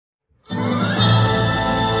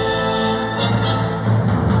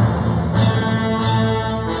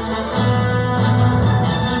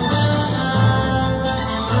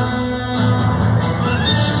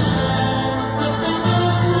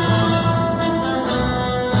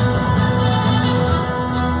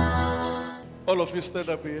All of you stand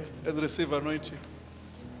up here and receive anointing.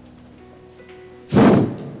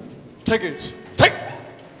 Take it. Take.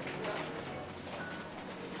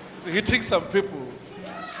 It's hitting some people.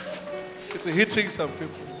 It's hitting some people.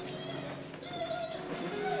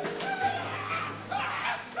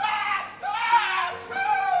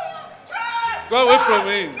 Go away from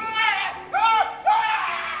him.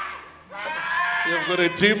 You've got a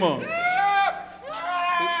demon.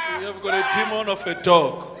 You've got a demon of a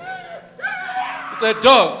dog. It's a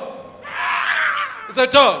dog. It's a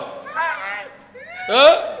dog.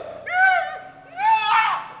 Huh?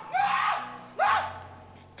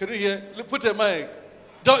 Can you hear? Put a mic.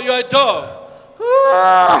 You're a dog.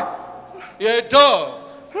 You're a dog.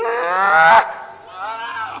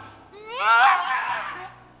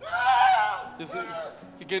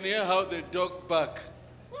 You can hear how the dog bark.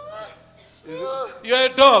 You're a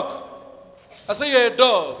dog. I say you're a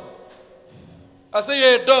dog. I say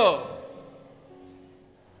you're a dog.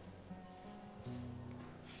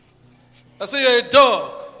 I say you're a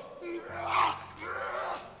dog.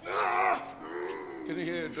 Can you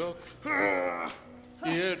hear a dog?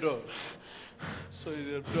 You hear a dog? So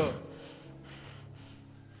you're a dog.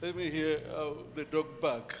 Let me hear how the dog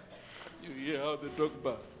bark. You hear how the dog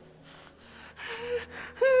bark.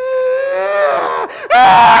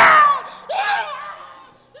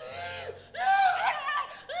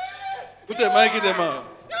 Put a mic in the mouth.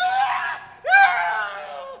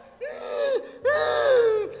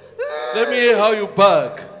 Let me hear how you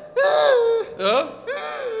bark. Huh?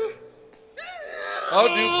 How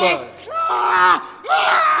do you bark?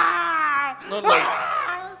 Not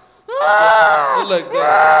like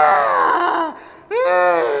that.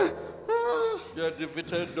 You are a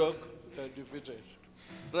defeated dog. You are defeated.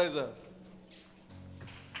 Rise up.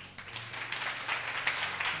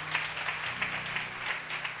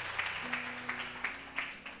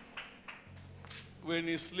 When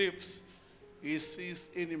he sleeps, he sees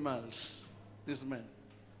animals. This man.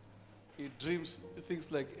 He dreams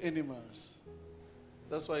things like animals.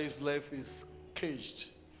 That's why his life is caged.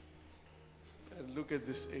 And look at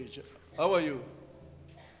this age. How are you?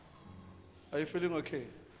 Are you feeling okay?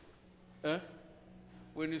 Huh?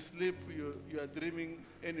 When you sleep, you are dreaming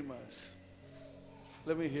animals.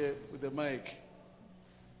 Let me hear with the mic.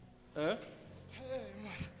 Huh?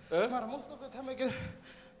 Hey, man, most of the time I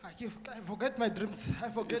forget my dreams. I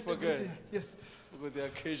forget everything. Yes. Because they are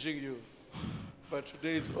caging you. But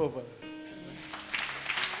today it's over.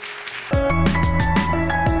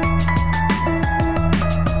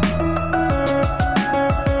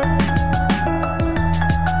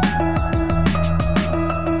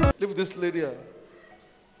 Leave this lady out.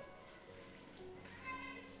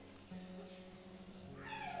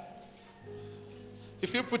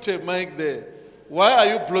 If you put a mic there, why are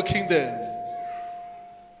you blocking them?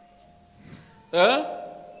 Huh?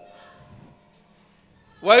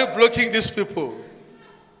 Why are you blocking these people?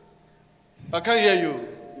 I can't hear you.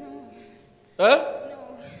 No. Huh?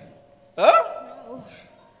 No. Huh? No.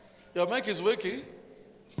 Your mic is working.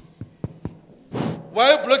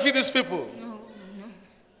 Why are you blocking these people? No, no.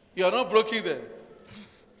 You are not blocking them.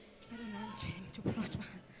 I don't want him to prosper.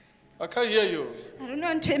 I can't hear you. I don't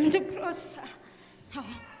want him to prosper.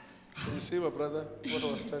 You see, my brother, what I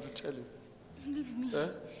was trying to tell you. Leave me. Huh?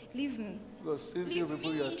 Leave me. Because since you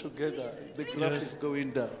people are together, the graph is going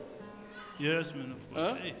down. Yes, man of God.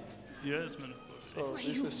 Huh? Hey. Yes, man of God. So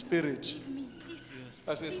this is a spirit. Leave me, please.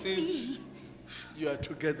 I say, since you are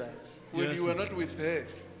together, when Yes, you were man. not with her,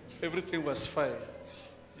 everything was fine.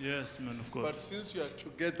 Yes, man of God. But since you are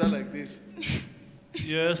together like this,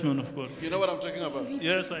 Yes, man of God. you know what I'm talking about?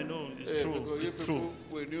 Yes, I know. It's Yeah, true. because you It's people, true.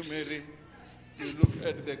 when you marry, you look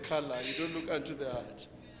at the color, you don't look unto the heart.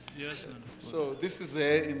 Yes, man of God. So this is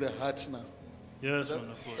her in the heart now. Yes, man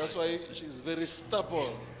of God. That's why she's very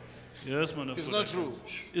stubborn. Yes, man of It's God. not true.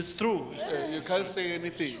 It's true. You can't say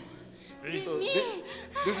anything. Hey. So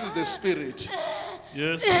this is the spirit.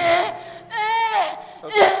 Yes.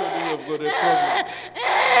 That's why I told you you've got a problem.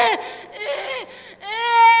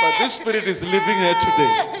 But this spirit is living here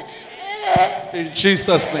today. In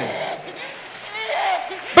Jesus' name.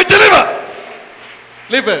 Be delivered!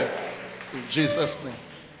 Leave her. In Jesus' name.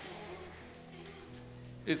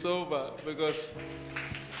 It's over because,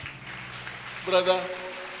 brother,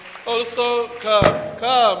 also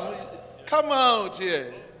come out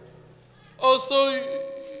here. Also,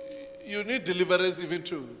 you need deliverance even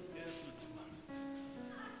too.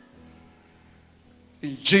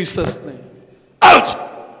 In Jesus' name.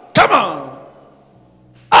 Out! Come on!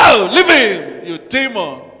 Out! Leave him, you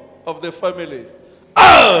demon of the family.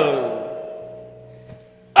 Out!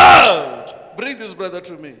 Out! Bring this brother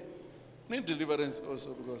to me. need deliverance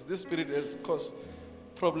also because this spirit has caused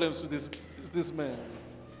problems to this man.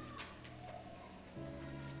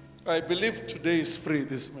 I believe today is free,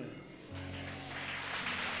 this man.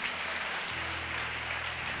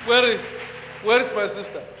 Where is my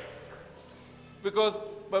sister? Because,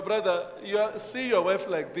 my brother, see your wife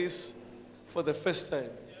like this for the first time.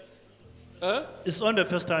 Huh? It's not the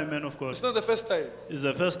first time, man of God. It's not the first time. It's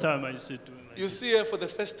the first time I see it doing like You see her for the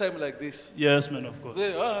first time like this. Yes, man of God.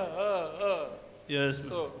 Say, Yes.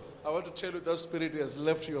 So, I want to tell you that spirit has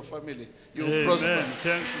left your family. You will Amen. prosper.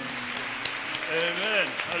 Thanks. Amen.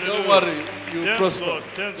 Don't Hallelujah. worry, you will Thanks, prosper. God.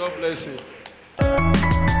 Thanks, God God. bless you.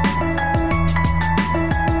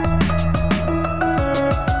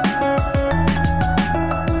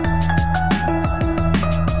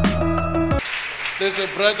 There's a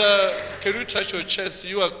brother, can you touch your chest?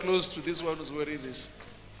 You are close to this one who's wearing this.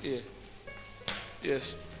 Yeah.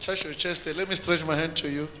 Yes. Touch your chest there. Let me stretch my hand to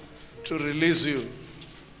you to release you.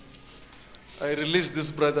 I release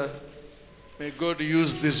this brother. May God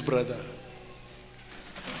use this brother.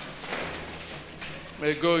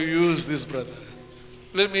 May God use this brother.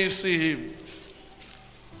 Let me see him.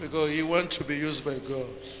 Because he wants to be used by God.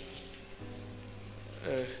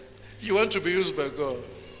 You want to be used by God?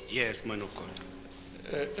 Yes, man of God.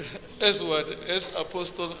 As what? As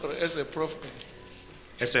apostle or as a prophet?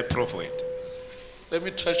 As a prophet. Let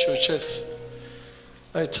me touch your chest.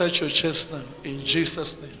 I touch your chest now in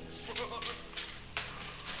Jesus' name.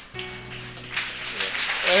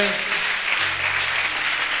 And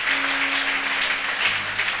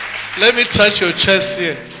let me touch your chest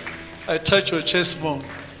here. I touch your chest more.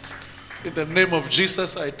 In the name of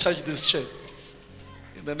Jesus, I touch this chest.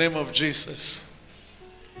 In the name of Jesus.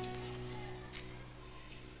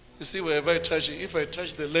 You see, wherever I touch it, if I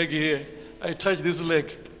touch the leg here, I touch this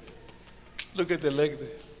leg. Look at the leg there.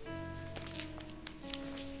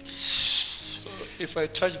 So if I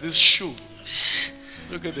touch this shoe,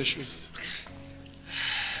 look at the shoes.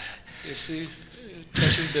 You see,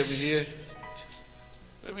 touching them here.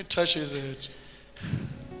 Let me touch his head.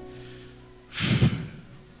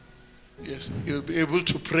 Yes, he'll be able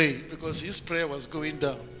to pray because his prayer was going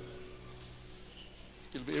down.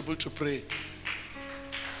 He'll be able to pray.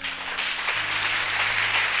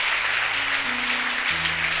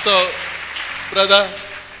 So, brother,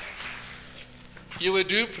 you were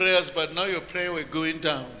doing prayers, but now your prayer were going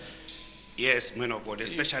down. Yes, man of God,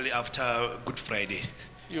 especially after Good Friday.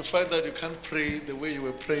 You find that you can't pray the way you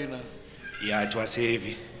were praying now. Yeah, it was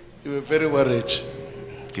heavy. You were very worried.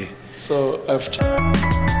 Okay. So after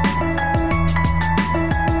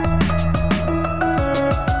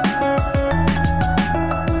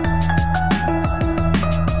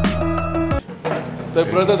the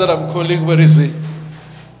brother that I'm calling, where is he?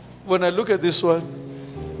 When I look at this one,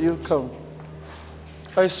 you come.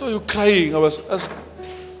 I saw you crying. I was asking,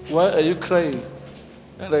 why are you crying?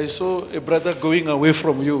 And I saw a brother going away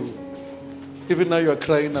from you. Even now you are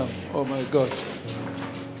crying now. Oh my God.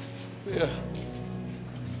 Yeah.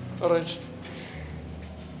 All right.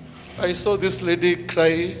 I saw this lady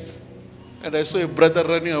cry, and I saw a brother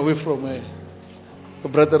running away from her. A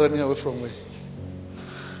brother running away from her.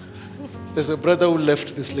 There's a brother who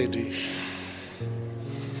left this lady.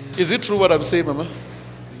 Is it true what I'm saying, Mama?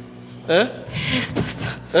 Eh? Yes, Pastor.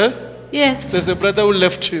 Eh? Yes. There's a brother who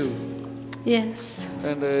left you, Yes.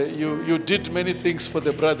 and you did many things for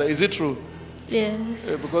the brother. Is it true? Yes.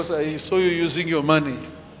 Because I saw you using your money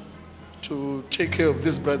to take care of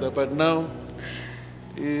this brother, but now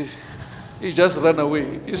he just ran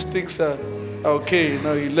away. His things are okay.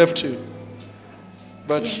 Now he left you.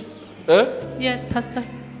 But, Yes. Yes, Pastor.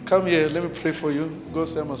 come here. Let me pray for you. God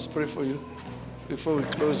said I must pray for you before we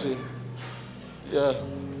close here. Yeah.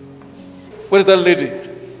 Where's that lady?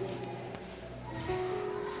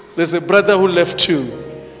 There's a brother who left you,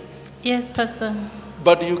 Yes, Pastor.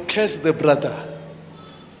 but you curse the brother.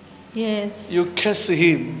 Yes. You curse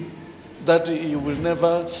him that he will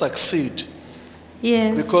never succeed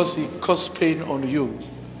Yes. because he caused pain on you.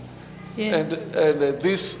 Yes. And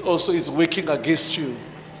this also is working against you.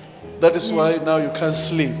 That is why now you can't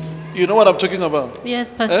sleep. You know what I'm talking about?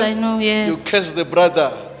 Yes, Pastor, I know, yes. You curse the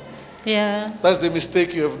brother. Yeah. That's the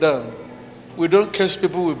mistake you have done. We don't curse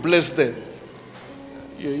people, we bless them.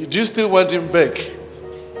 Do you still want him back?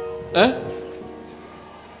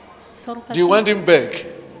 Sorry, Do you want him back?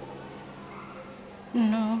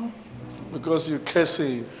 No. Because you curse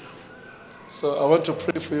him. So I want to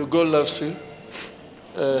pray for you. God loves you.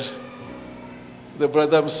 The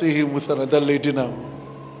brother, I'm seeing him with another lady now.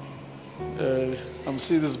 I'm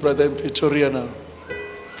seeing this brother in Pretoria now.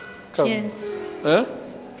 Come. Yes.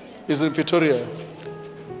 He's in Pretoria.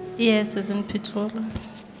 Yes, it's in Pretoria.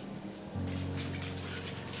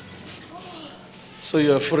 So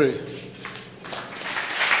you are free.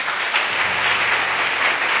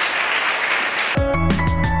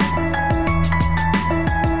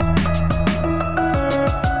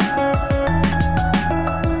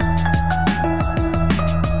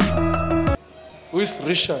 Who is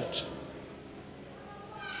Richard?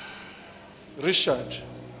 Richard.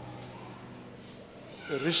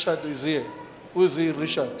 Richard is here. Who is he,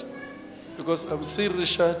 Richard? Because I'm seeing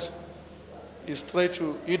Richard is trying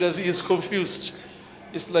to, he's confused.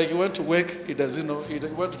 It's like you want to work, he doesn't know. He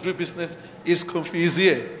want to do business, he's confused.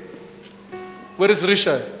 He's here. Where is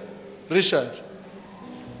Richard? Richard.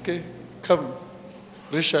 Okay, come.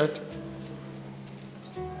 Richard.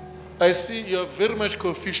 I see you are very much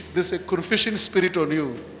confused. There's a confusion spirit on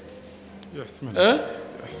you. Yes, man.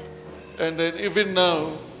 Yes. And then even now,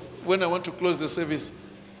 when I want to close the service,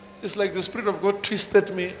 it's like the Spirit of God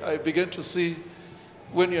twisted me. I began to see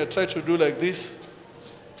when you are trying to do like this,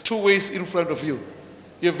 2 ways in front of you.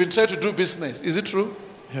 You've been trying to do business. Is it true?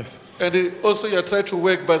 Yes. And also you are trying to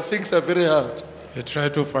work, but things are very hard. They try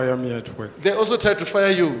to fire me at work. They also try to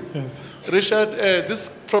fire you. Yes. Richard, this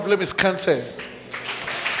problem is cancer.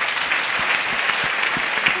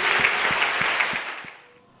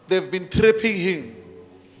 They've been trapping him.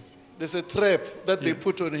 There's a trap that they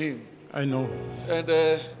put on him. I know.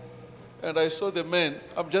 And I saw the man.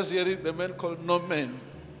 I'm just hearing the man called Norman.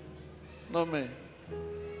 Norman.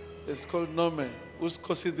 It's called Norman. Who's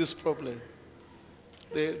causing this problem?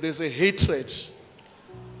 There's a hatred.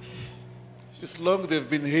 It's long they've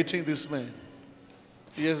been hating this man.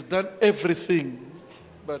 He has done everything,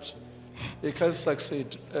 but he can't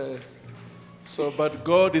succeed. But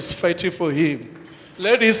God is fighting for him.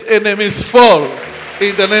 Let his enemies fall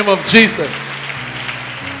in the name of Jesus.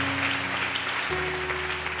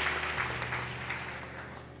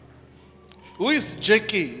 Who is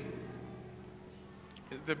Jackie?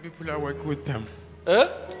 It's the people I work with them. Eh?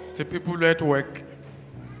 It's the people at work.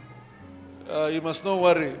 You must not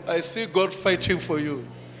worry. I see God fighting for you.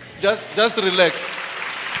 Just relax.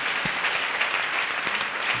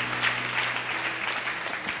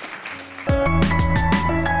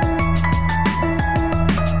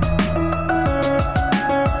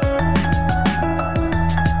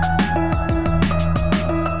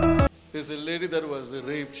 There's a lady that was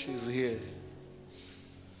raped. She's here.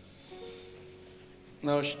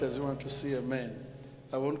 Now she doesn't want to see a man.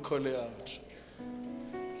 I won't call her out.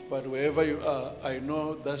 But wherever you are, I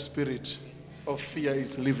know that spirit of fear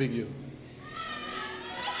is leaving you.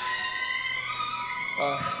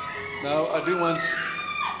 Now I didn't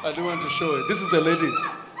want to show it. This is the lady.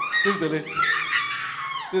 This is the lady.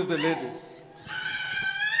 This is the lady.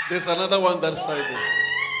 There's another one that side there.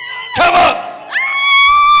 Come on!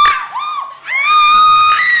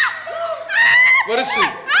 Where is she?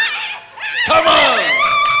 Come on!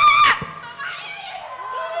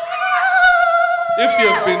 If you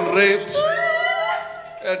have been raped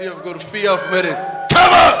and you have got fear of marriage,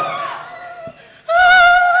 come on!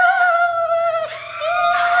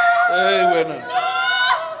 Hey, Wena.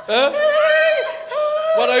 Huh?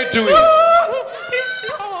 What are you doing?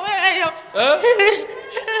 Huh?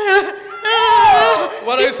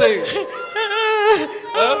 What are you saying?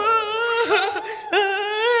 Huh?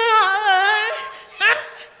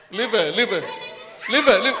 Leave her, leave her. Leave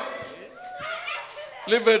her,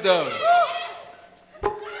 leave her down.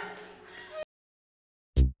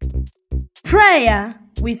 Prayer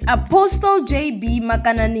with Apostle JB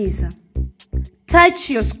Makananisa. Touch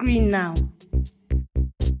your screen now.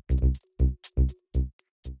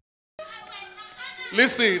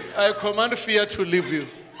 Listen, I command fear to leave you.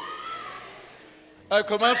 I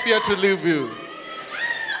command fear to leave you.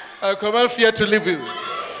 I command fear to leave you.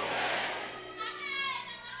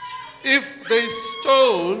 If they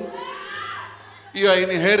stole your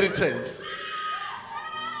inheritance,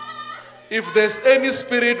 if there's any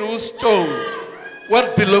spirit who stole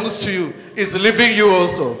what belongs to you, is leaving you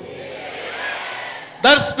also.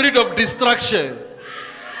 That spirit of distraction,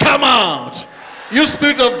 come out. You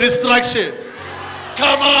spirit of distraction,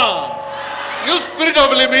 come on. You spirit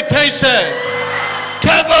of limitation,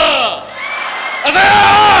 come on. I say,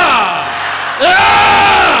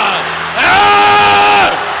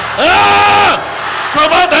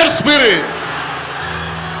 come on, that spirit.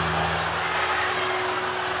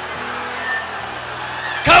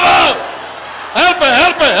 Come on. Help her,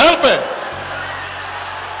 help her, help her.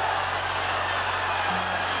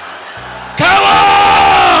 Come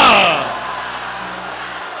on.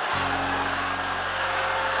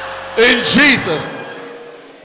 In Jesus' name.